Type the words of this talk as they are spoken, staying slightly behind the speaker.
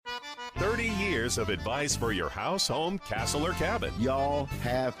30 years of advice for your house, home, castle, or cabin. Y'all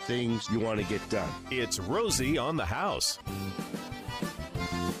have things you want to get done. It's Rosie on the House.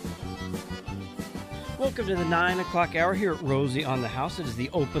 Welcome to the 9 o'clock hour here at Rosie on the House. It is the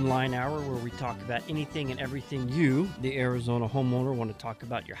open line hour where we talk about anything and everything you, the Arizona homeowner, want to talk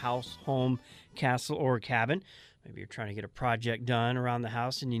about your house, home, castle, or cabin. Maybe you're trying to get a project done around the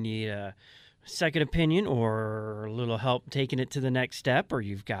house and you need a second opinion or a little help taking it to the next step, or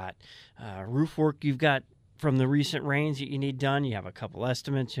you've got roof work you've got from the recent rains that you need done. You have a couple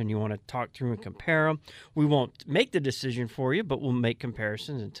estimates and you want to talk through and compare them. We won't make the decision for you, but we'll make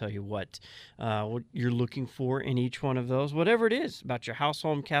comparisons and tell you what you're looking for in each one of those. Whatever it is about your house,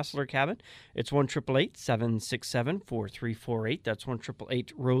 home, castle, or cabin, it's 1-888-767-4348. That's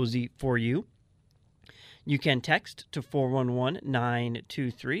 1-888-ROSIE for you. You can text to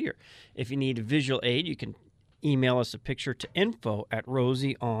 411-923, or if you need visual aid, you can email us a picture to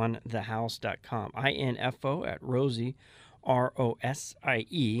info@rosieonthehouse.com. info@rosie,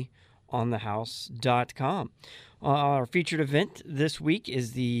 ROSIE, onthehouse.com. Our featured event this week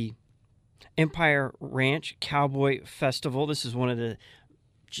is the Empire Ranch Cowboy Festival. This is one of the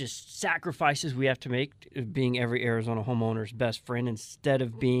just sacrifices we have to make, being every Arizona homeowner's best friend. Instead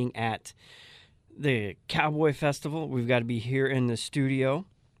of being at the Cowboy Festival, we've got to be here in the studio.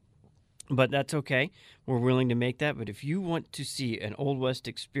 But that's okay. We're willing to make that. But if you want to see an Old West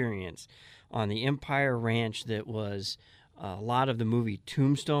experience on the Empire Ranch that was a lot of the movie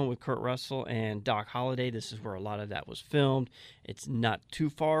Tombstone with Kurt Russell and Doc Holliday, this is where a lot of that was filmed. It's not too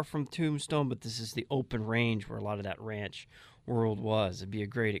far from Tombstone, but this is the open range where a lot of that ranch world was. It'd be a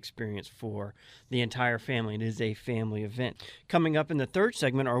great experience for the entire family. It is a family event. Coming up in the third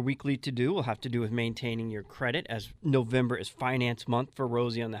segment, our weekly to-do will have to do with maintaining your credit, as November is finance month for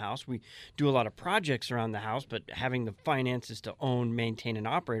Rosie on the House. We do a lot of projects around the house, but having the finances to own, maintain, and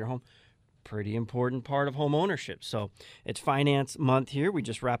operate a home, pretty important part of home ownership. So it's finance month here. We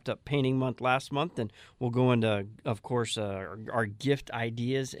just wrapped up painting month last month, and we'll go into, of course, our gift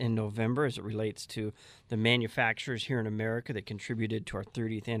ideas in November as it relates to the manufacturers here in America that contributed to our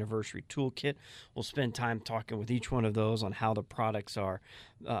 30th anniversary toolkit. We'll spend time talking with each one of those on how the products are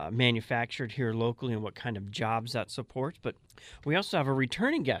manufactured here locally and what kind of jobs that supports. But we also have a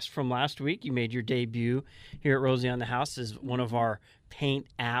returning guest from last week. You made your debut here at Rosie on the House as one of our paint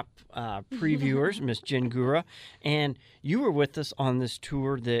app previewers, Miss Jen Gura, and you were with us on this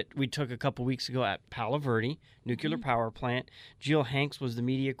tour that we took a couple weeks ago at Palo Verde Nuclear Power Plant. Jill Hanks was the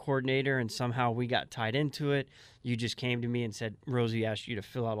media coordinator, and somehow we got tied into it. You just came to me and said, Rosie asked you to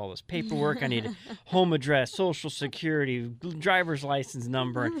fill out all this paperwork. I need a home address, social security, driver's license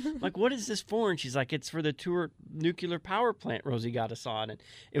number. Like, what is this for? And she's like, it's for the tour nuclear power plant Rosie got us on. And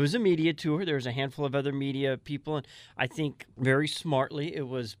it was a media tour. There was a handful of other media people. And I think very smartly, it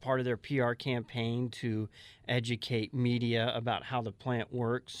was part of their PR campaign to educate media about how the plant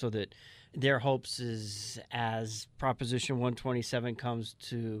works, so that their hopes is, as Proposition 127 comes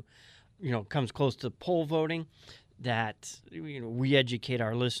close to poll voting, that we educate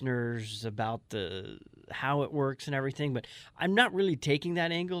our listeners about how it works and everything. But I'm not really taking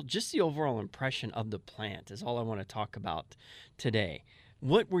that angle. Just the overall impression of the plant is all I want to talk about today.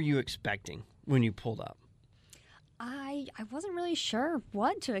 What were you expecting when you pulled up? I wasn't really sure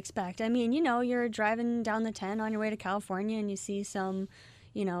what to expect. I mean, you're driving down the 10 on your way to California and you see some,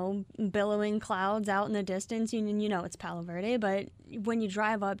 billowing clouds out in the distance, and it's Palo Verde. But when you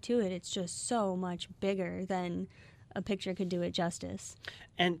drive up to it, it's just so much bigger than a picture could do it justice.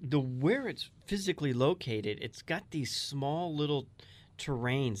 And where it's physically located, it's got these small little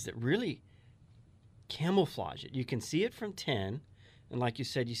terrains that really camouflage it. You can see it from 10, and like you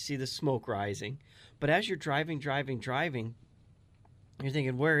said, you see the smoke rising. But as you're driving, you're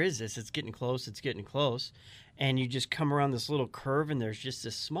thinking, where is this? It's getting close. And you just come around this little curve, and there's just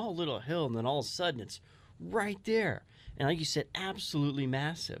this small little hill, and then all of a sudden it's right there. And like you said, absolutely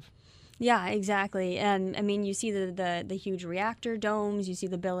massive. Yeah, exactly. And I mean, you see the huge reactor domes, you see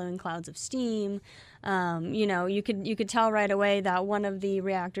the billowing clouds of steam. You could tell right away that one of the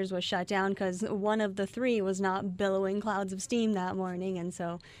reactors was shut down because one of the three was not billowing clouds of steam that morning, and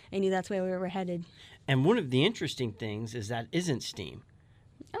so I knew that's where we were headed. And one of the interesting things is that isn't steam.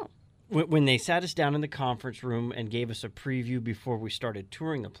 Oh. When they sat us down in the conference room and gave us a preview before we started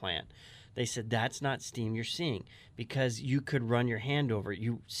touring the plant, they said that's not steam you're seeing, because you could run your hand over it.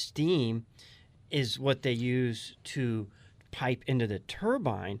 Steam is what they use to pipe into the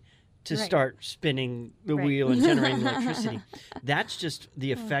turbine to start spinning the wheel and generating electricity. That's just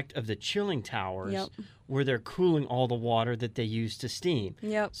the effect of the chilling towers where they're cooling all the water that they use to steam.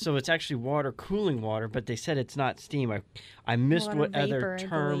 Yep. So it's actually water cooling water, but they said it's not steam. I missed Water what vapor, other I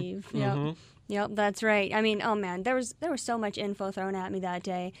term. believe. Yep. Yep, that's right. I mean, oh man, there was so much info thrown at me that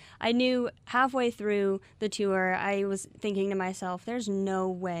day. I knew halfway through the tour, I was thinking to myself, there's no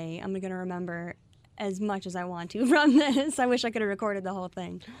way I'm going to remember as much as I want to from this. I wish I could have recorded the whole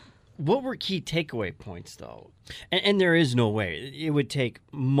thing. What were key takeaway points, though? And there is no way. It would take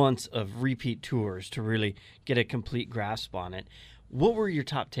months of repeat tours to really get a complete grasp on it. What were your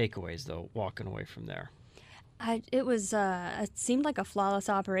top takeaways, though, walking away from there? It seemed like a flawless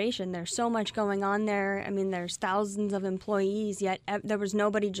operation. There's so much going on there. I mean, there's thousands of employees, yet there was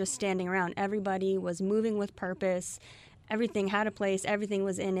nobody just standing around. Everybody was moving with purpose. Everything had a place. Everything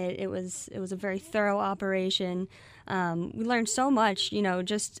was in it. It was a very thorough operation. We learned so much,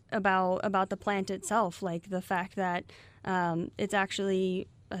 just about the plant itself, like the fact that it's actually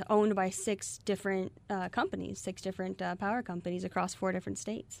owned by 6 different companies, 6 different power companies across 4 different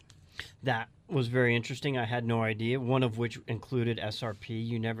states. That was very interesting. I had no idea, one of which included SRP.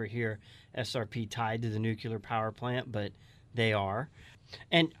 You never hear SRP tied to the nuclear power plant, but they are.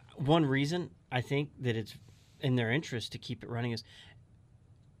 And one reason I think that it's in their interest to keep it running is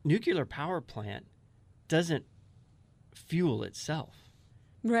nuclear power plant doesn't fuel itself.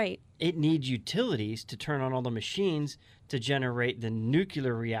 Right. It needs utilities to turn on all the machines to generate the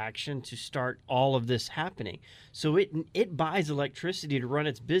nuclear reaction to start all of this happening. So it buys electricity to run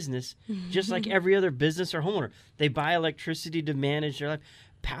its business just like every other business or homeowner. They buy electricity to manage their life.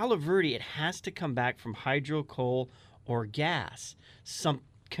 Palo Verde, it has to come back from hydro, coal, or gas. Some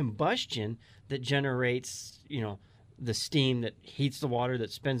combustion that generates, the steam that heats the water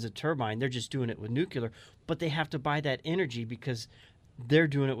that spins the turbine. They're just doing it with nuclear, but they have to buy that energy because they're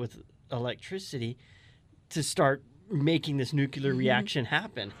doing it with electricity to start making this nuclear reaction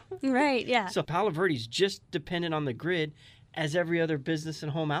happen. Right, yeah. So Palo Verde's just dependent on the grid as every other business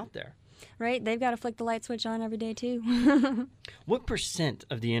and home out there. Right, they've got to flick the light switch on every day too. What %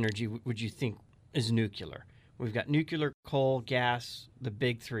 of the energy would you think is nuclear? We've got nuclear, coal, gas, the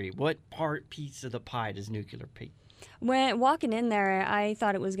big 3. What piece of the pie does nuclear pick? When walking in there, I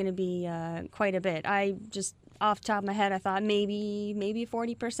thought it was going to be quite a bit. I just, off the top of my head, I thought maybe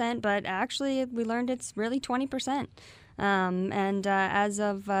 40%, but actually we learned it's really 20%. And as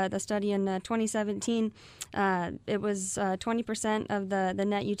of the study in 2017, it was 20% of the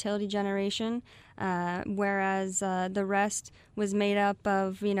net utility generation, whereas the rest was made up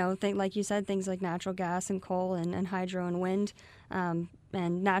of, like you said, things like natural gas and coal and hydro and wind.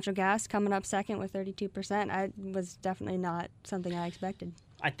 And natural gas coming up second with 32%. I was definitely not something I expected.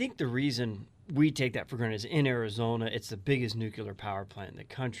 I think the reason we take that for granted is in Arizona, it's the biggest nuclear power plant in the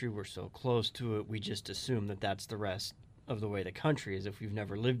country. We're so close to it. We just assume that that's the rest of the way the country is if we've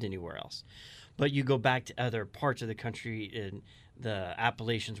never lived anywhere else. But you go back to other parts of the country in the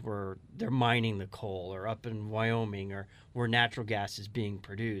Appalachians where they're mining the coal, or up in Wyoming, or where natural gas is being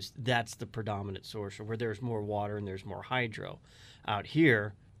produced. That's the predominant source, or where there's more water and there's more hydro. Out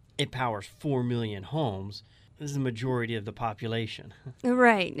here, it powers 4 million homes. This is the majority of the population.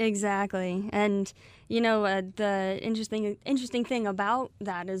 Right, exactly. And, the interesting thing about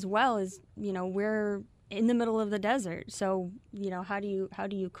that as well is, we're in the middle of the desert. So, how do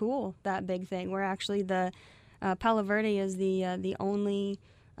you cool that big thing? We're actually Palo Verde is the only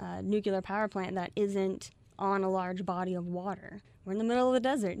nuclear power plant that isn't on a large body of water. We're in the middle of the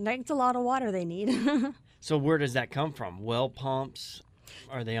desert. That's a lot of water they need. So where does that come from? Well pumps?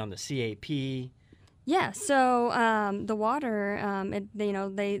 Are they on the CAP? Yeah, so the water,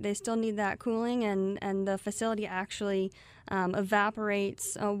 they still need that cooling, and the facility actually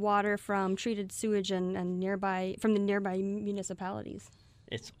evaporates water from treated sewage and from the nearby municipalities.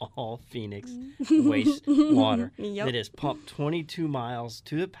 It's all Phoenix waste water Yep. that is pumped 22 miles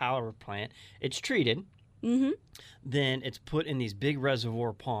to the power plant. It's treated. Mm-hmm. Then it's put in these big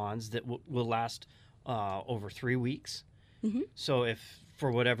reservoir ponds that will last over 3 weeks. Mm-hmm. So if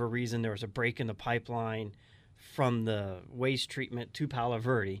for whatever reason there was a break in the pipeline from the waste treatment to Palo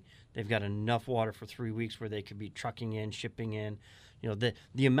Verde, they've got enough water for 3 weeks where they could be trucking in, shipping in.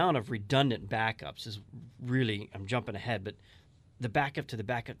 The amount of redundant backups is really, I'm jumping ahead, but the backup to the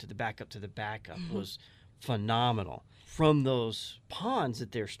backup to the backup to the backup was phenomenal. From those ponds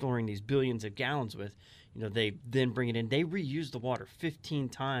that they're storing these billions of gallons with, they then bring it in. They reuse the water 15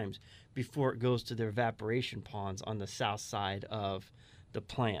 times before it goes to their evaporation ponds on the south side of the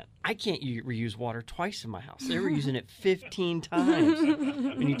plant. I can't reuse water twice in my house. They were using it 15 times.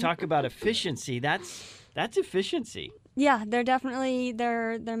 When you talk about efficiency, that's efficiency. Yeah, they're definitely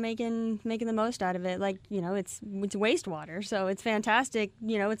they're making the most out of it. Like, it's wastewater, so it's fantastic.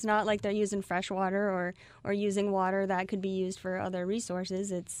 It's not like they're using fresh water or using water that could be used for other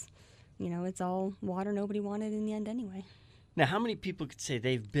resources. It's it's all water nobody wanted in the end anyway. Now, how many people could say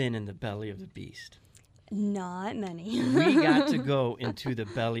they've been in the belly of the beast? Not many. We got to go into the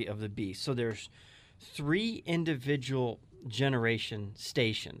belly of the beast. So there's 3 individual generation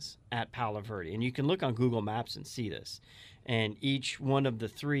stations at Palo Verde, and you can look on Google Maps and see this. And each one of the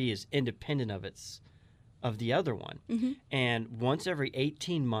 3 is independent of the other one. Mm-hmm. And once every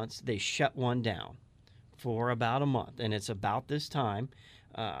 18 months, they shut one down for about a month. And it's about this time,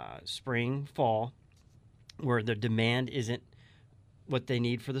 spring, fall, where the demand isn't what they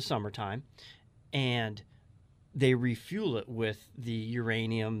need for the summertime. And they refuel it with the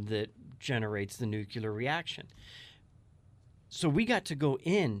uranium that generates the nuclear reaction. So we got to go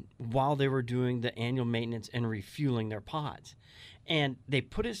in while they were doing the annual maintenance and refueling their pods. And they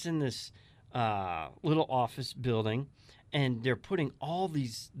put us in this little office building, and they're putting all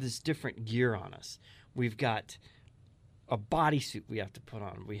this different gear on us. We've got a bodysuit we have to put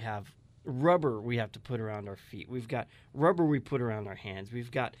on. We have rubber we have to put around our feet. We've got rubber we put around our hands.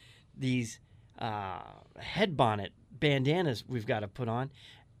 We've got these head bonnet bandanas we've got to put on.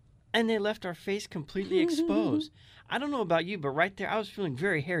 And they left our face completely exposed. I don't know about you, but right there, I was feeling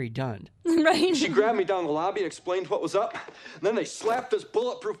very Harry Dund. Right. She grabbed me down the lobby and explained what was up. And then they slapped this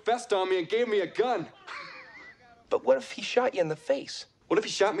bulletproof vest on me and gave me a gun. But what if he shot you in the face? What if he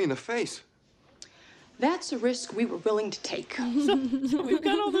shot me in the face? That's a risk we were willing to take. So we've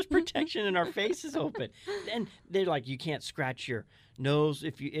got all this protection and our face is open. And they're like, you can't scratch your nose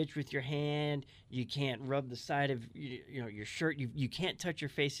if you itch with your hand. You can't rub the side of your shirt. You can't touch your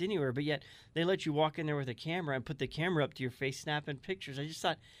face anywhere. But yet they let you walk in there with a camera and put the camera up to your face, snapping pictures. I just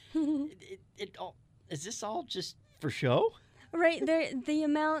thought, is this all just for show? Right.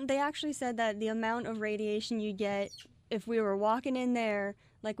 They actually said that the amount of radiation you get if we were walking in there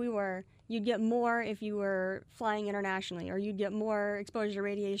like we were, you'd get more if you were flying internationally, or you'd get more exposure to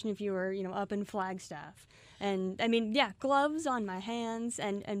radiation if you were, up in Flagstaff. And I mean, yeah, gloves on my hands,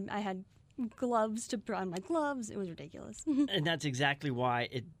 and I had gloves to put on my gloves. It was ridiculous. And that's exactly why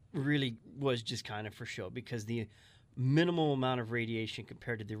it really was just kind of for show, because the minimal amount of radiation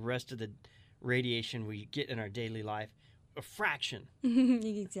compared to the rest of the radiation we get in our daily life, a fraction.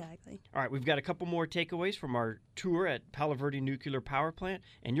 Exactly. All right, we've got a couple more takeaways from our tour at Palo Verde Nuclear Power Plant,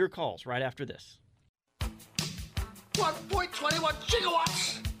 and your calls right after this. 1.21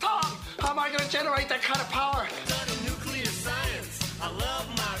 gigawatts! Tom, how am I going to generate that kind of power? Studying nuclear science. I love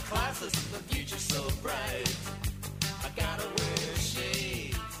my classes. The future's so bright. I gotta wear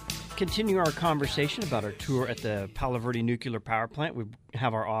shades. Continue our conversation about our tour at the Palo Verde Nuclear Power Plant. We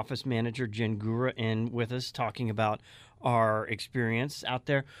have our office manager, Jen Gura, in with us talking about our experience out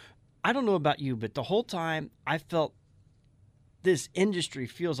there. I don't know about you, but the whole time I felt this industry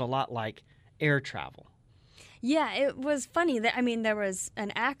feels a lot like air travel. Yeah, it was funny. There was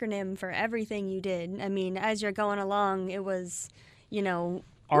an acronym for everything you did. I mean, as you're going along, it was,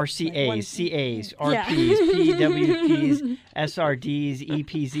 RCAs, CAs, RPs, PWPs, SRDs,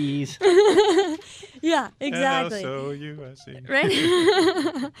 EPZs. Yeah, exactly. LSOUSE.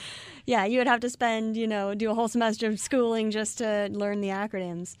 Right? Yeah, you would have to spend, do a whole semester of schooling just to learn the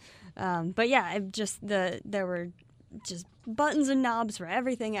acronyms. But yeah, there were just buttons and knobs for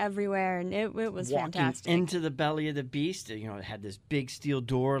everything everywhere, and it was fantastic. Walking into the belly of the beast, it had this big steel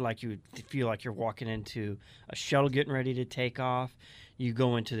door, like you would feel like you're walking into a shuttle getting ready to take off. You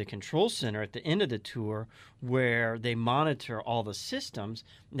go into the control center at the end of the tour where they monitor all the systems.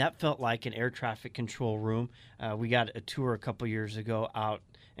 That felt like an air traffic control room. We got a tour a couple years ago out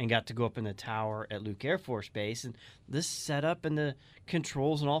and got to go up in the tower at Luke Air Force Base. And this setup and the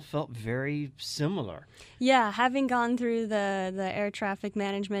controls and all felt very similar. Yeah, having gone through the air traffic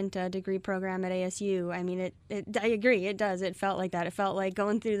management degree program at ASU, I mean, I agree, it does. It felt like that. It felt like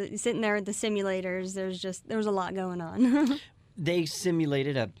going through sitting there at the simulators. There was a lot going on. They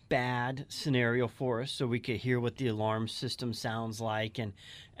simulated a bad scenario for us so we could hear what the alarm system sounds like. And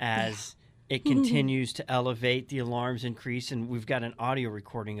as it continues to elevate, the alarms increase. And we've got an audio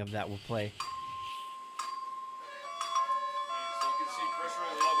recording of that we'll play. So you can see pressure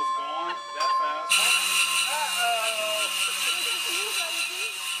levels going that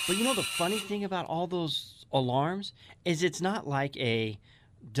fast. But the funny thing about all those alarms is it's not like a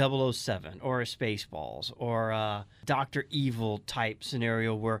 007 or a Spaceballs or a Dr. Evil type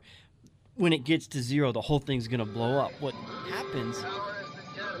scenario where when it gets to zero, the whole thing's going to blow up. What happens,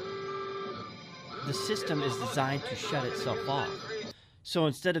 the system is designed to shut itself off. So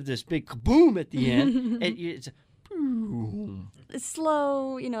instead of this big kaboom at the end, it's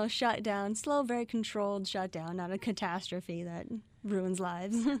slow, shutdown. Slow, very controlled shutdown, not a catastrophe that ruins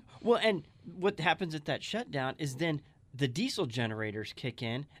lives. Well, and what happens at that shutdown is then the diesel generators kick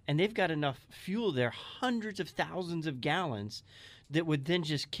in, and they've got enough fuel there, hundreds of thousands of gallons, that would then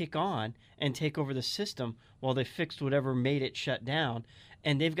just kick on and take over the system while they fixed whatever made it shut down.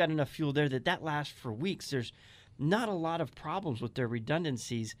 And they've got enough fuel there that lasts for weeks. There's not a lot of problems with their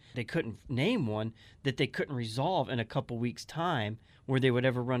redundancies. They couldn't name one that they couldn't resolve in a couple weeks' time where they would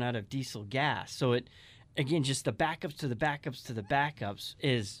ever run out of diesel gas. So it, again, just the backups to the backups to the backups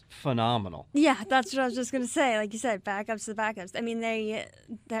is phenomenal. Yeah, that's what I was just going to say. Like you said, backups to the backups. I mean,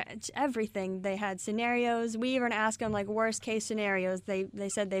 everything. They had scenarios. We even asked them, like, worst case scenarios. They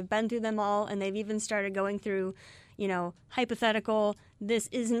said they've been through them all, and they've even started going through, hypothetical, this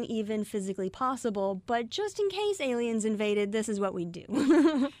isn't even physically possible, but just in case aliens invaded, this is what we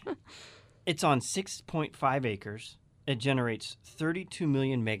do. It's on 6.5 acres. It generates 32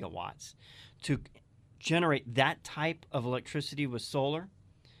 million megawatts. To generate that type of electricity with solar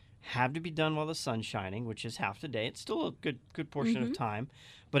have to be done while the sun's shining, which is half the day. It's still a good portion of time,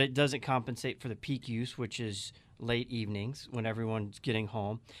 but it doesn't compensate for the peak use, which is late evenings when everyone's getting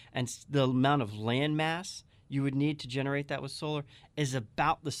home. And the amount of land mass you would need to generate that with solar is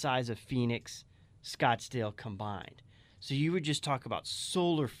about the size of Phoenix, Scottsdale combined. So you would just talk about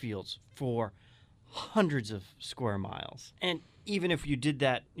solar fields for hundreds of square miles. And even if you did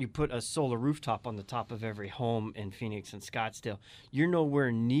that, you put a solar rooftop on the top of every home in Phoenix and Scottsdale, you're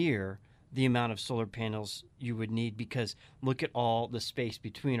nowhere near the amount of solar panels you would need, because look at all the space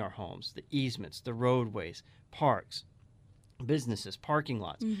between our homes, the easements, the roadways, parks, businesses, parking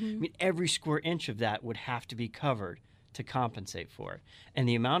lots. I mean, every square inch of that would have to be covered to compensate for it. And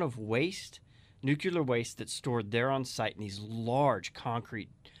the amount of waste, nuclear waste, that's stored there on site in these large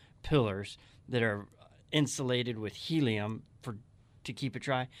concrete pillars that are insulated with helium to keep it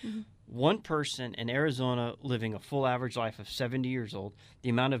dry. One person in Arizona living a full average life of 70 years old,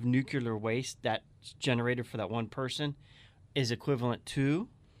 the amount of nuclear waste that's generated for that one person is equivalent to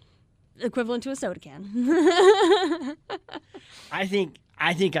a soda can. I think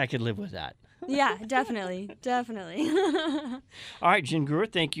I could live with that. Yeah, definitely. All right, Jen Gruer,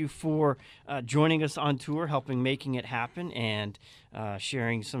 thank you for joining us on tour, helping making it happen, and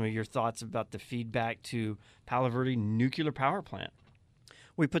sharing some of your thoughts about the feedback to Palo Verde Nuclear Power Plant.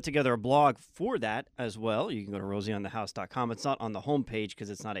 We put together a blog for that as well. You can go to rosieonthehouse.com. It's not on the homepage because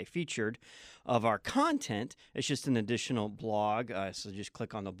it's not a featured of our content. It's just an additional blog. So just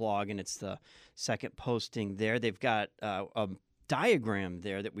click on the blog, and it's the second posting there. They've got a diagram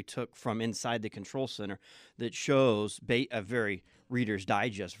there that we took from inside the control center that shows a very Reader's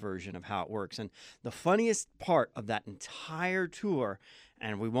Digest version of how it works. And the funniest part of that entire tour,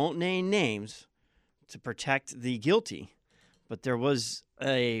 and we won't name names to protect the guilty, but there was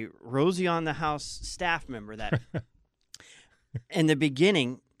a Rosie on the House staff member that in the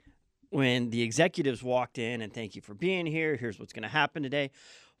beginning, when the executives walked in and thank you for being here, here's what's going to happen today,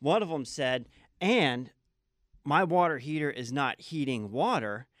 one of them said, and my water heater is not heating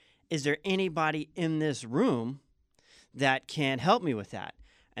water. Is there anybody in this room that can help me with that?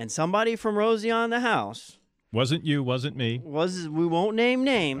 And somebody from Rosie on the House. Wasn't you, wasn't me. We won't name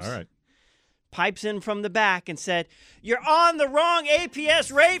names. All right. Pipes in from the back and said, "You're on the wrong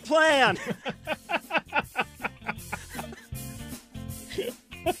APS rate plan."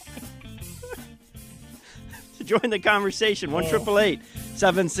 To join the conversation,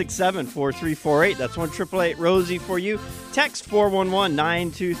 1-888-767-4348. That's 1-888-ROSIE for you. Text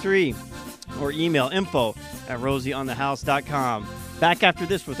 411-923 or email info@rosieonthehouse.com. Back after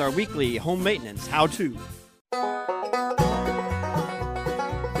this with our weekly home maintenance how-to.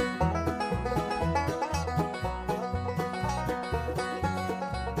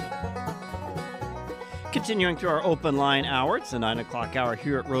 Continuing through our open line hour, it's the 9 o'clock hour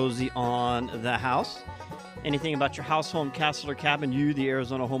here at Rosie on the House. Anything about your house, home, castle, or cabin you, the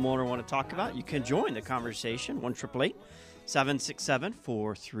Arizona homeowner, want to talk about, you can join the conversation,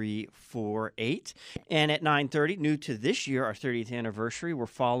 1-888-767-4348. And at 9:30, new to this year, our 30th anniversary, we're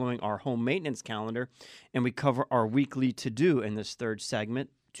following our home maintenance calendar, and we cover our weekly to-do in this third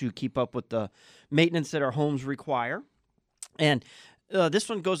segment to keep up with the maintenance that our homes require. And this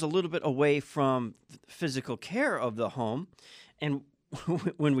one goes a little bit away from physical care of the home. And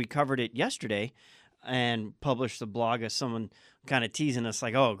when we covered it yesterday and published the blog, as someone kind of teasing us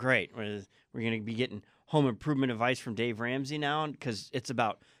like, oh, great, we're going to be getting home improvement advice from Dave Ramsey now because it's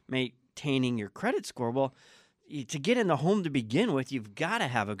about maintaining your credit score. Well, to get in the home to begin with, you've got to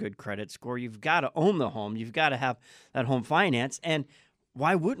have a good credit score. You've got to own the home. You've got to have that home finance. And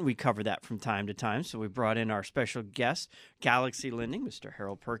why wouldn't we cover that from time to time? So we brought in our special guest, Galaxy Lending, Mr.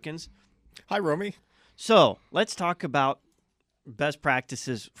 Harold Perkins. Hi, Romy. So let's talk about best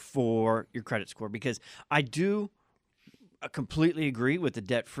practices for your credit score, because I do completely agree with the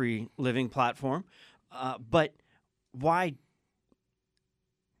debt-free living platform, but why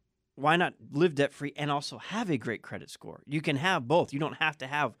not live debt-free and also have a great credit score? You can have both. You don't have to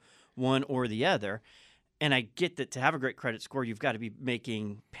have one or the other. And I get that to have a great credit score, you've got to be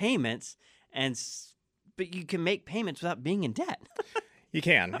making payments, but you can make payments without being in debt. You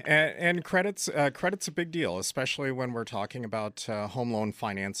can, and credit's a big deal, especially when we're talking about home loan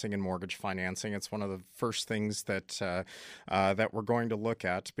financing and mortgage financing. It's one of the first things that we're going to look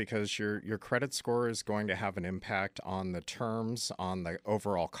at, because your credit score is going to have an impact on the terms, on the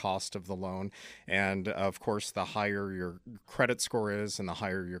overall cost of the loan, and of course, the higher your credit score is and the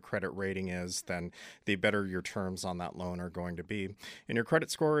higher your credit rating is, then the better your terms on that loan are going to be. And your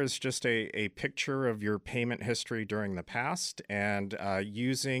credit score is just a picture of your payment history during the past, and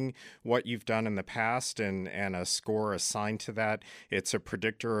using what you've done in the past and a score assigned to that, it's a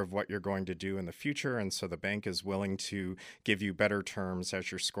predictor of what you're going to do in the future. And so the bank is willing to give you better terms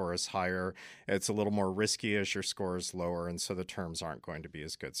as your score is higher. It's a little more risky as your score is lower, and so the terms aren't going to be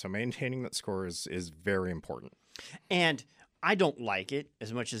as good. So maintaining that score is very important. And I don't like it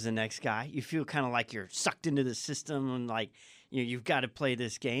as much as the next guy. You feel kind of like you're sucked into the system and like you've got to play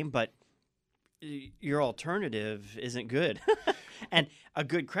this game, but your alternative isn't good. And a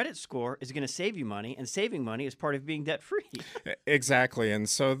good credit score is going to save you money, and saving money is part of being debt free. Exactly. And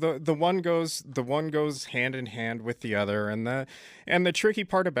so the one goes hand in hand with the other. And the tricky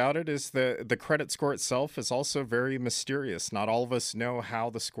part about it is the credit score itself is also very mysterious. Not all of us know how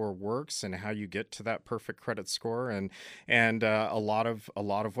the score works and how you get to that perfect credit score. And a lot of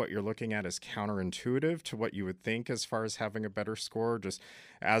what you're looking at is counterintuitive to what you would think as far as having a better score. Just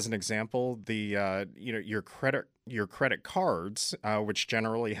as an example, your credit cards, which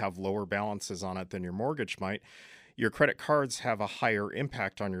generally have lower balances on it than your mortgage might, your credit cards have a higher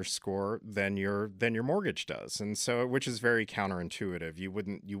impact on your score than your mortgage does, and so, which is very counterintuitive.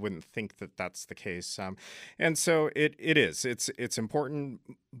 You wouldn't think that that's the case, and so it is. It's important.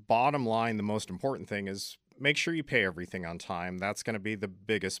 Bottom line, the most important thing is make sure you pay everything on time. That's going to be the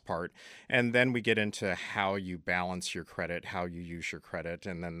biggest part. And then we get into how you balance your credit, how you use your credit,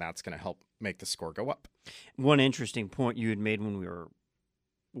 and then that's going to help make the score go up. One interesting point you had made when we were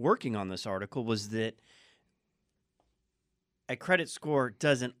working on this article was that a credit score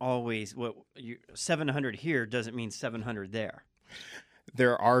doesn't always, 700 here doesn't mean 700 there.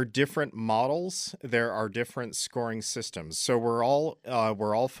 There are different models. There are different scoring systems. So we're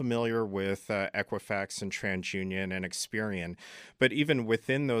all familiar with Equifax and TransUnion and Experian, but even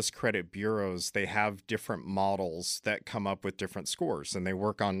within those credit bureaus, they have different models that come up with different scores, and they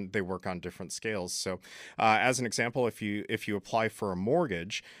work on different scales. So, as an example, if you apply for a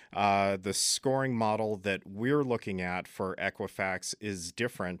mortgage, the scoring model that we're looking at for Equifax is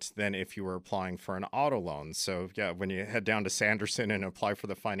different than if you were applying for an auto loan. So, yeah, when you head down to Sanderson and apply for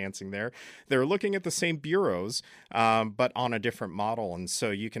the financing there, they're looking at the same bureaus, but on a different model. And so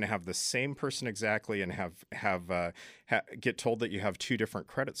you can have the same person exactly and get told that you have two different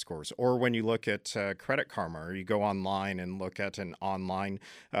credit scores. Or when you look at Credit Karma, or you go online and look at an online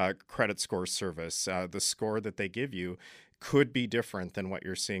credit score service, the score that they give you could be different than what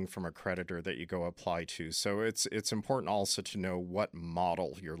you're seeing from a creditor that you go apply to. So it's important also to know what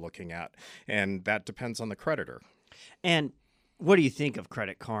model you're looking at, and that depends on the creditor. And what do you think of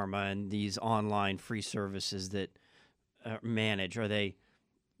Credit Karma and these online free services that manage? Are they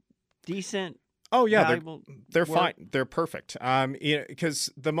decent? Oh yeah, valuable they're work? fine. They're perfect.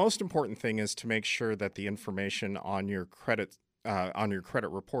 Because the most important thing is to make sure that the information on your credit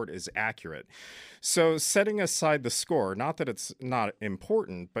report is accurate. So setting aside the score, not that it's not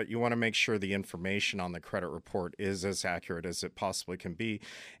important, but you want to make sure the information on the credit report is as accurate as it possibly can be.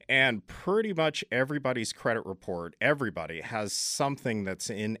 And pretty much everybody's credit report, everybody has something that's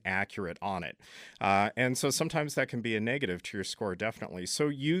inaccurate on it. And so sometimes that can be a negative to your score, definitely. So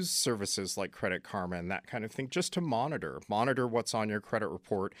use services like Credit Karma and that kind of thing just to monitor what's on your credit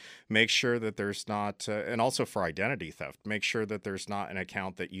report. Make sure that there's not, and also for identity theft, make sure that there's not an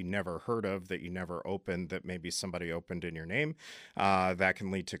account that you never heard of, that you never opened, that maybe somebody opened in your name. That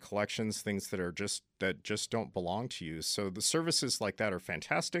can lead to collections, things that just don't belong to you. So the services like that are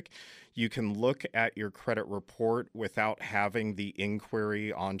fantastic. You can look at your credit report without having the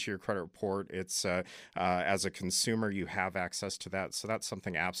inquiry onto your credit report. It's as a consumer, you have access to that. So that's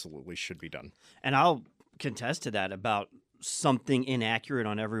something absolutely should be done. And I'll contest to that about something inaccurate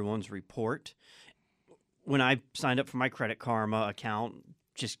on everyone's report. when I signed up for my Credit Karma account,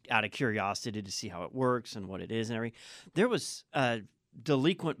 just out of curiosity to see how it works and what it is and everything, there was a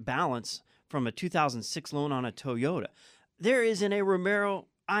delinquent balance from a 2006 loan on a Toyota. There isn't a Romero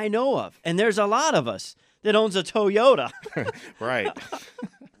I know of, and there's a lot of us that owns a Toyota. Right.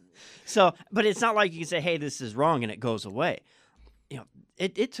 So, but it's not like you can say, hey, this is wrong, and it goes away. You know,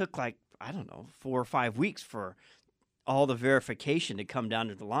 it took like, I don't know, 4 or 5 weeks for all the verification to come down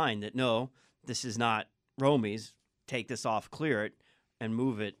to the line that, no, this is not Romy's. Take this off, clear it, and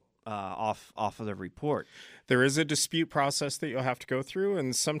move it off of the report. There is a dispute process that you'll have to go through,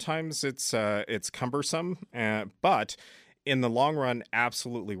 and sometimes it's cumbersome, but in the long run,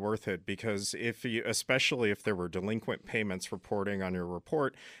 absolutely worth it, because especially if there were delinquent payments reporting on your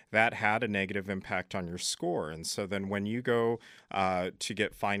report, that had a negative impact on your score. And so then when you go to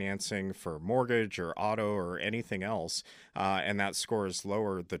get financing for mortgage or auto or anything else, and that score is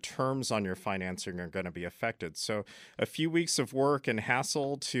lower, the terms on your financing are going to be affected. So a few weeks of work and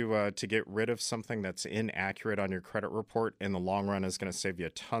hassle to get rid of something that's inaccurate on your credit report in the long run is going to save you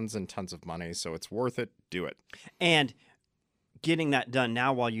tons and tons of money. So it's worth it. Do it. And getting that done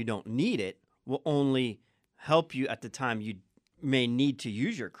now while you don't need it will only help you at the time you may need to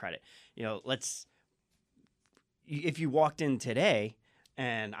use your credit. You know, if you walked in today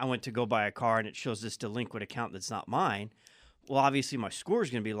and I went to go buy a car and it shows this delinquent account that's not mine, well, obviously my score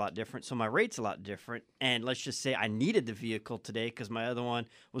is going to be a lot different, so my rate's a lot different. And let's just say I needed the vehicle today because my other one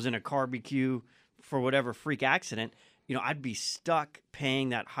was in a barbecue for whatever freak accident. You know, I'd be stuck paying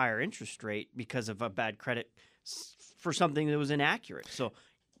that higher interest rate because of a bad credit for something that was inaccurate. So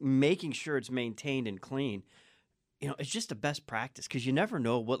making sure it's maintained and clean, you know, it's just a best practice because you never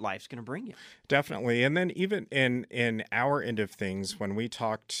know what life's going to bring you. Definitely. And then even in our end of things, when we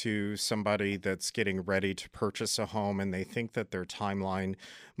talk to somebody that's getting ready to purchase a home and they think that their timeline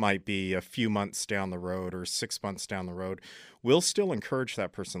might be a few months down the road or 6 months down the road, we'll still encourage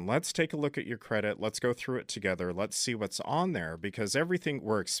that person. Let's take a look at your credit. Let's go through it together. Let's see what's on there, because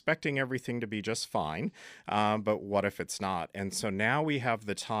we're expecting everything to be just fine. But what if it's not? And so now we have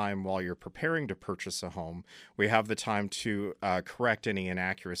the time while you're preparing to purchase a home, we have the time to correct any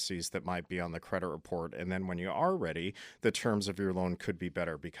inaccuracies that might be on the credit report. And then when you are ready, the terms of your loan could be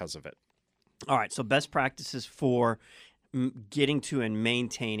better because of it. All right. So best practices for getting to and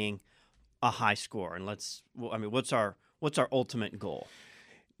maintaining a high score. And what's our ultimate goal?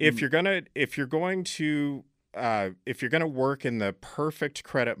 If you're going to work in the perfect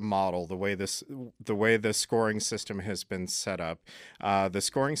credit model, the way the scoring system has been set up, the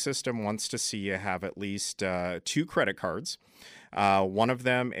scoring system wants to see you have at least 2 credit cards. One of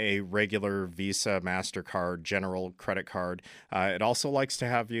them a regular Visa, MasterCard, general credit card. It also likes to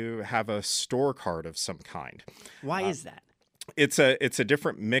have you have a store card of some kind. Why is that? It's a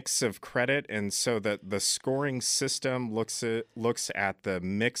different mix of credit, and so that the scoring system looks at the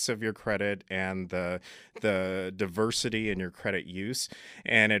mix of your credit and the diversity in your credit use,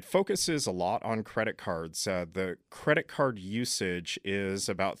 and it focuses a lot on credit cards. The credit card usage is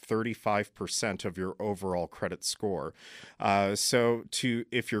about 35% of your overall credit score. So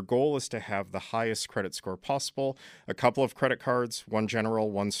if your goal is to have the highest credit score possible, a couple of credit cards, one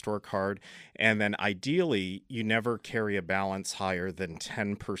general, one store card, and then ideally you never carry a balance higher than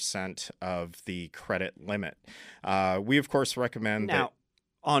 10% of the credit limit. We, of course, recommend now,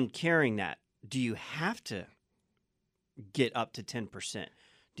 on carrying that, do you have to get up to 10%?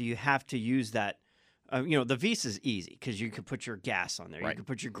 Do you have to use that? The Visa is easy because you can put your gas on there. Right. You can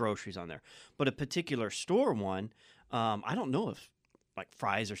put your groceries on there. But a particular store one, I don't know if like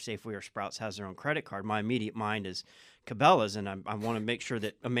Fry's or Safeway or Sprouts has their own credit card. My immediate mind is Cabela's, and I want to make sure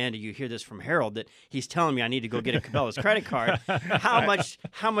that, Amanda, you hear this from Harold, that he's telling me I need to go get a Cabela's credit card. How much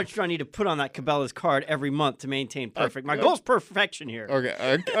do I need to put on that Cabela's card every month to maintain perfect? My goal is perfection here.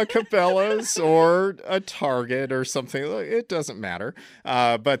 Okay, a Cabela's or a Target or something. It doesn't matter.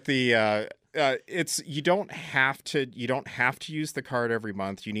 But you don't have to use the card every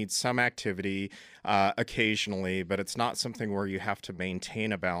month. You need some activity occasionally, but it's not something where you have to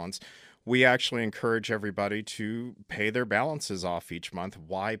maintain a balance. We actually encourage everybody to pay their balances off each month.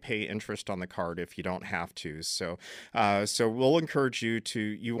 Why pay interest on the card if you don't have to? So we'll encourage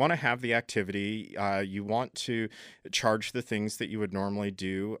you want to have the activity. You want to charge the things that you would normally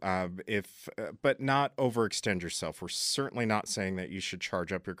do, but not overextend yourself. We're certainly not saying that you should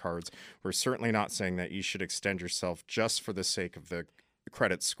charge up your cards. We're certainly not saying that you should extend yourself just for the sake of the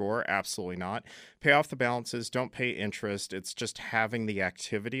credit score. Absolutely not. Pay off the balances. Don't pay interest. It's just having the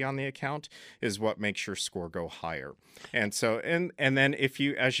activity on the account is what makes your score go higher. And so, and then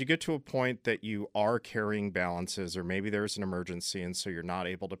as you get to a point that you are carrying balances, or maybe there's an emergency and so you're not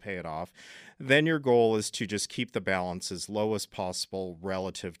able to pay it off, then your goal is to just keep the balance as low as possible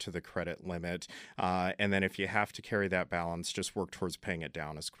relative to the credit limit. And then if you have to carry that balance, just work towards paying it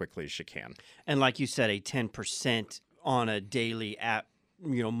down as quickly as you can. And like you said, a 10% on a daily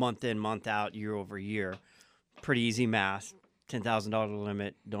month in, month out, year over year, pretty easy math. $10,000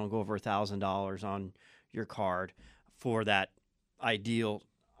 limit. Don't go over $1,000 on your card for that ideal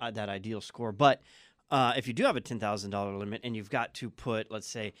score. But if you do have a $10,000 limit and you've got to put, let's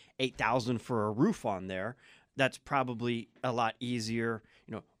say, $8,000 for a roof on there, that's probably a lot easier.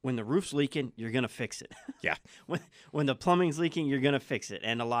 When the roof's leaking, you're going to fix it. Yeah. When the plumbing's leaking, you're going to fix it.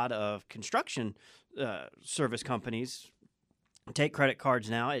 And a lot of construction service companies take credit cards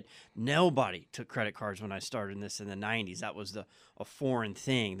now. Nobody took credit cards when I started this in the 90s. That was a foreign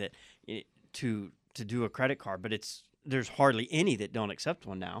thing to do a credit card. But there's hardly any that don't accept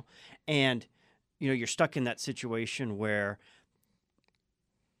one now. And you're stuck in that situation where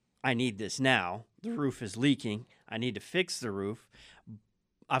I need this now. The roof is leaking. I need to fix the roof.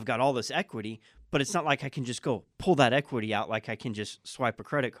 I've got all this equity, but it's not like I can just go pull that equity out like I can just swipe a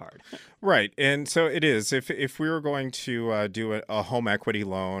credit card. Right. And so it is. If we were going to do a home equity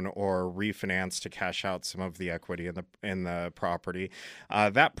loan or refinance to cash out some of the equity in the property,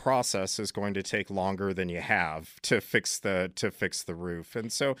 that process is going to take longer than you have to fix the roof.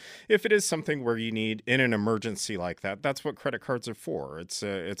 And so if it is something where you need in an emergency like that, that's what credit cards are for.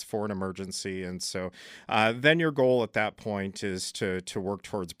 It's for an emergency. And so then your goal at that point is to work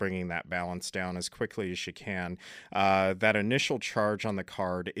towards bringing that balance down as quickly as you can. That initial charge on the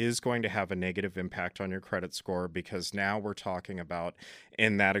card is going to have a negative impact on your credit score, because now we're talking about,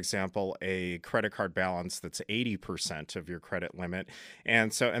 in that example, a credit card balance that's 80% of your credit limit.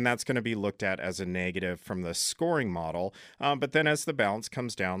 And that's going to be looked at as a negative from the scoring model. But then as the balance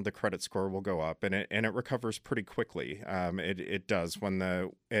comes down, the credit score will go up, and it recovers pretty quickly. It does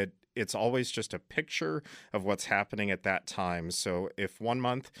when it's always just a picture of what's happening at that time. So if one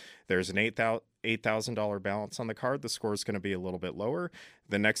month there's an $8,000 balance on the card, the score is going to be a little bit lower.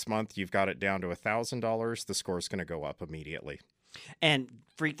 The next month you've got it down to $1,000, the score is going to go up immediately. And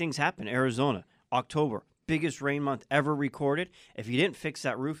freak things happen. Arizona, October, biggest rain month ever recorded. If you didn't fix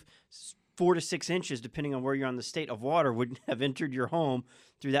that roof, 4 to 6 inches, depending on where you're on the state, of water would have entered your home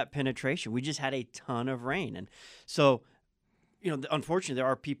through that penetration. We just had a ton of rain. And so, unfortunately, there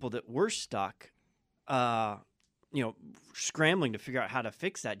are people that were stuck, scrambling to figure out how to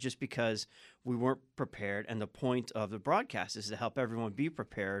fix that just because we weren't prepared. And the point of the broadcast is to help everyone be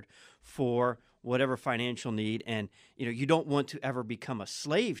prepared for whatever financial need. And, you don't want to ever become a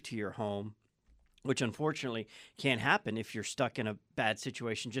slave to your home, which unfortunately can happen if you're stuck in a bad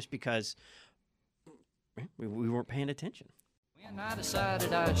situation just because we weren't paying attention. When I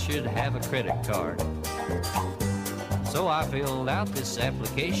decided I should have a credit card, so I filled out this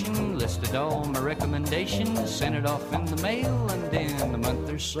application, listed all my recommendations, sent it off in the mail, and in a month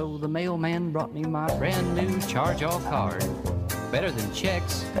or so the mailman brought me my brand new charge-off card. Better than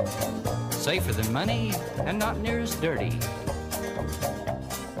checks, safer than money, and not near as dirty.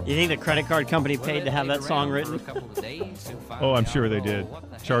 You think the credit card company paid to have that song written? Oh, I'm sure they did.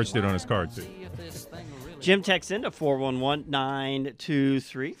 Charged it on his card, too. Jim texts into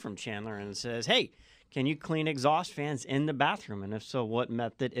 411-923 from Chandler and says, hey, can you clean exhaust fans in the bathroom? And if so, what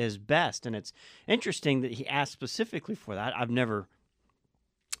method is best? And it's interesting that he asked specifically for that. I've never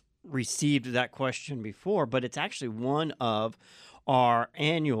received that question before, but it's actually one of our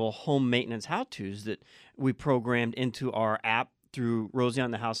annual home maintenance how-tos that we programmed into our app through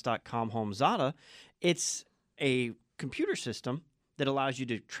rosieonthehouse.com HomeZada. It's a computer system that allows you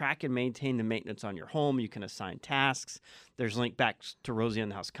to track and maintain the maintenance on your home. You can assign tasks. There's link back to Rosie on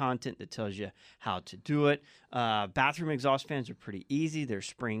the House content that tells you how to do it. Bathroom exhaust fans are pretty easy. There's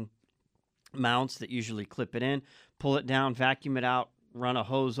spring mounts that usually clip it in. Pull it down, vacuum it out, run a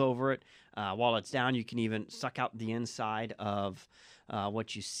hose over it. While it's down, you can even suck out the inside of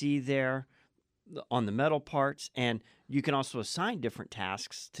what you see there on the metal parts. And you can also assign different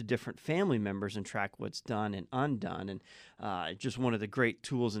tasks to different family members and track what's done and undone. And just one of the great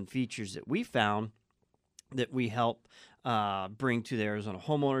tools and features that we found that we help bring to the Arizona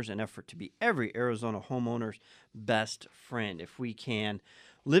homeowners, an effort to be every Arizona homeowner's best friend. If we can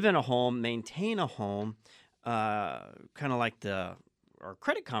live in a home, maintain a home, kind of like our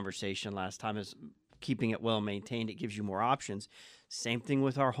credit conversation last time is keeping it well maintained, it gives you more options. Same thing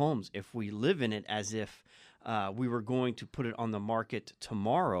with our homes. If we live in it as if we were going to put it on the market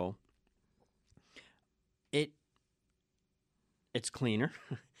tomorrow. It's cleaner,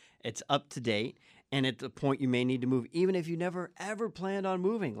 it's up to date, and at the point you may need to move, even if you never ever planned on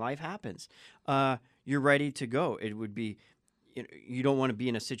moving, life happens. You're ready to go. It would be, you don't want to be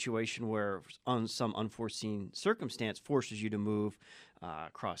in a situation where some unforeseen circumstance forces you to move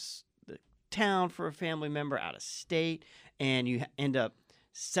across the town for a family member, out of state, and you end up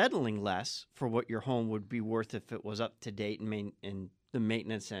settling less for what your home would be worth if it was up to date and the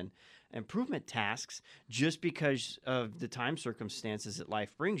maintenance and improvement tasks, just because of the time circumstances that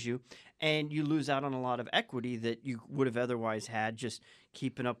life brings you, and you lose out on a lot of equity that you would have otherwise had just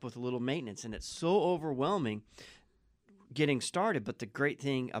keeping up with a little maintenance. And it's so overwhelming getting started. But the great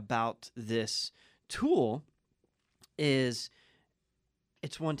thing about this tool is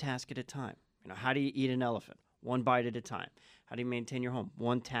it's one task at a time. How do you eat an elephant? One bite at a time. How do you maintain your home?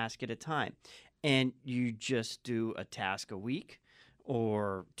 One task at a time. And you just do a task a week,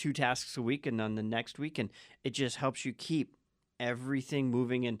 or 2 tasks a week, and then the next week, and it just helps you keep everything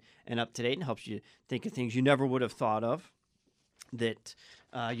moving and up to date, and helps you think of things you never would have thought of that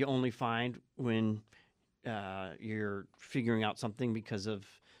you only find when you're figuring out something because of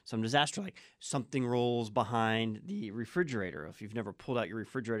some disaster, like something rolls behind the refrigerator. If you've never pulled out your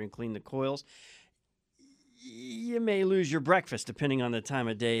refrigerator and cleaned the coils, you may lose your breakfast depending on the time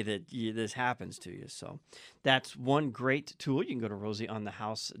of day that this happens to you. So that's one great tool. You can go to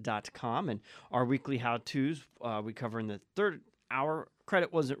rosieonthehouse.com, and our weekly how-tos we cover in the third hour.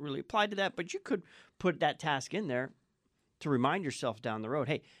 Credit wasn't really applied to that, but you could put that task in there to remind yourself down the road,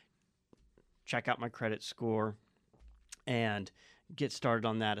 hey, check out my credit score and get started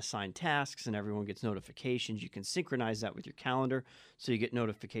on that, assign tasks, and everyone gets notifications. You can synchronize that with your calendar so you get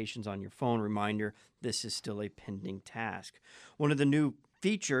notifications on your phone. Reminder, this is still a pending task. One of the new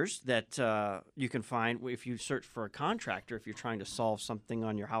features that you can find if you search for a contractor, if you're trying to solve something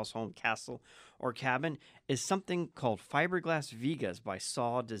on your house, home, castle, or cabin, is something called Fiberglass Vigas by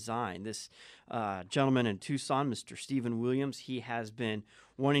Saw Design. This gentleman in Tucson, Mr. Stephen Williams, he has been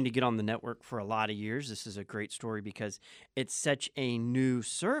wanting to get on the network for a lot of years. This is a great story because it's such a new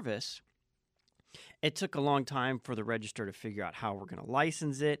service. It took a long time for the register to figure out how we're going to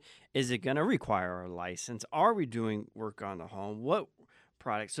license it. Is it going to require a license? Are we doing work on the home? What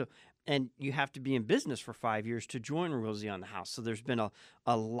products? So, and you have to be in business for 5 years to join Rosie on the House. So there's been a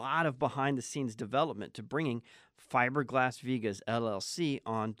lot of behind-the-scenes development to bringing Fiberglass Vigas LLC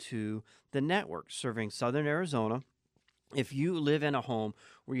onto the network, serving Southern Arizona. If you live in a home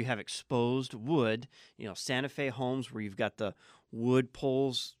where you have exposed wood, Santa Fe homes where you've got the wood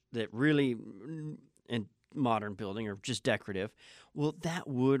poles that really, in modern building, are just decorative, well, that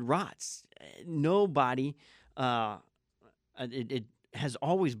wood rots. Nobody, it has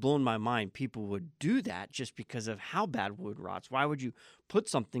always blown my mind people would do that just because of how bad wood rots. Why would you put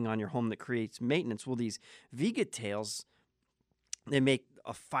something on your home that creates maintenance? Well, these Viga tails, they make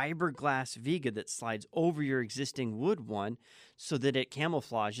a fiberglass Viga that slides over your existing wood one so that it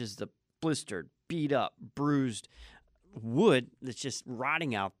camouflages the blistered, beat up, bruised wood that's just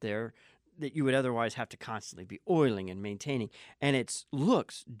rotting out there that you would otherwise have to constantly be oiling and maintaining. And it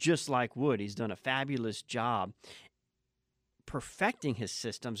looks just like wood. He's done a fabulous job perfecting his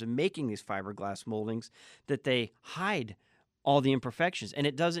systems and making these fiberglass moldings that they hide all the imperfections. And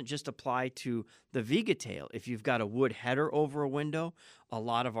it doesn't just apply to the Viga tail. If you've got a wood header over a window, a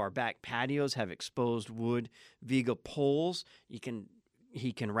lot of our back patios have exposed wood Viga poles. He can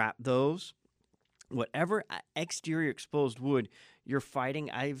wrap those. Whatever exterior exposed wood you're fighting,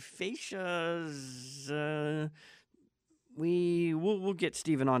 fascias, we'll get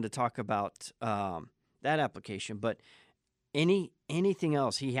Stephen on to talk about that application, but anything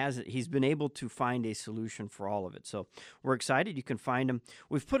else, he's been able to find a solution for all of it. So we're excited. You can find him.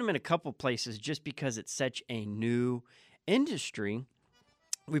 We've put him in a couple places just because it's such a new industry.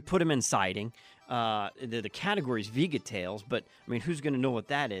 We put him in siding. The category is Viga tails, but I mean, who's going to know what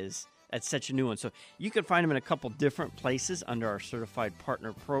that is? That's such a new one. So you can find him in a couple different places under our Certified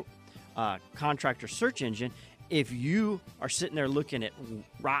Partner Pro Contractor search engine. If you are sitting there looking at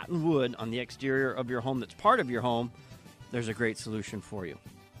rotten wood on the exterior of your home that's part of your home, there's a great solution for you.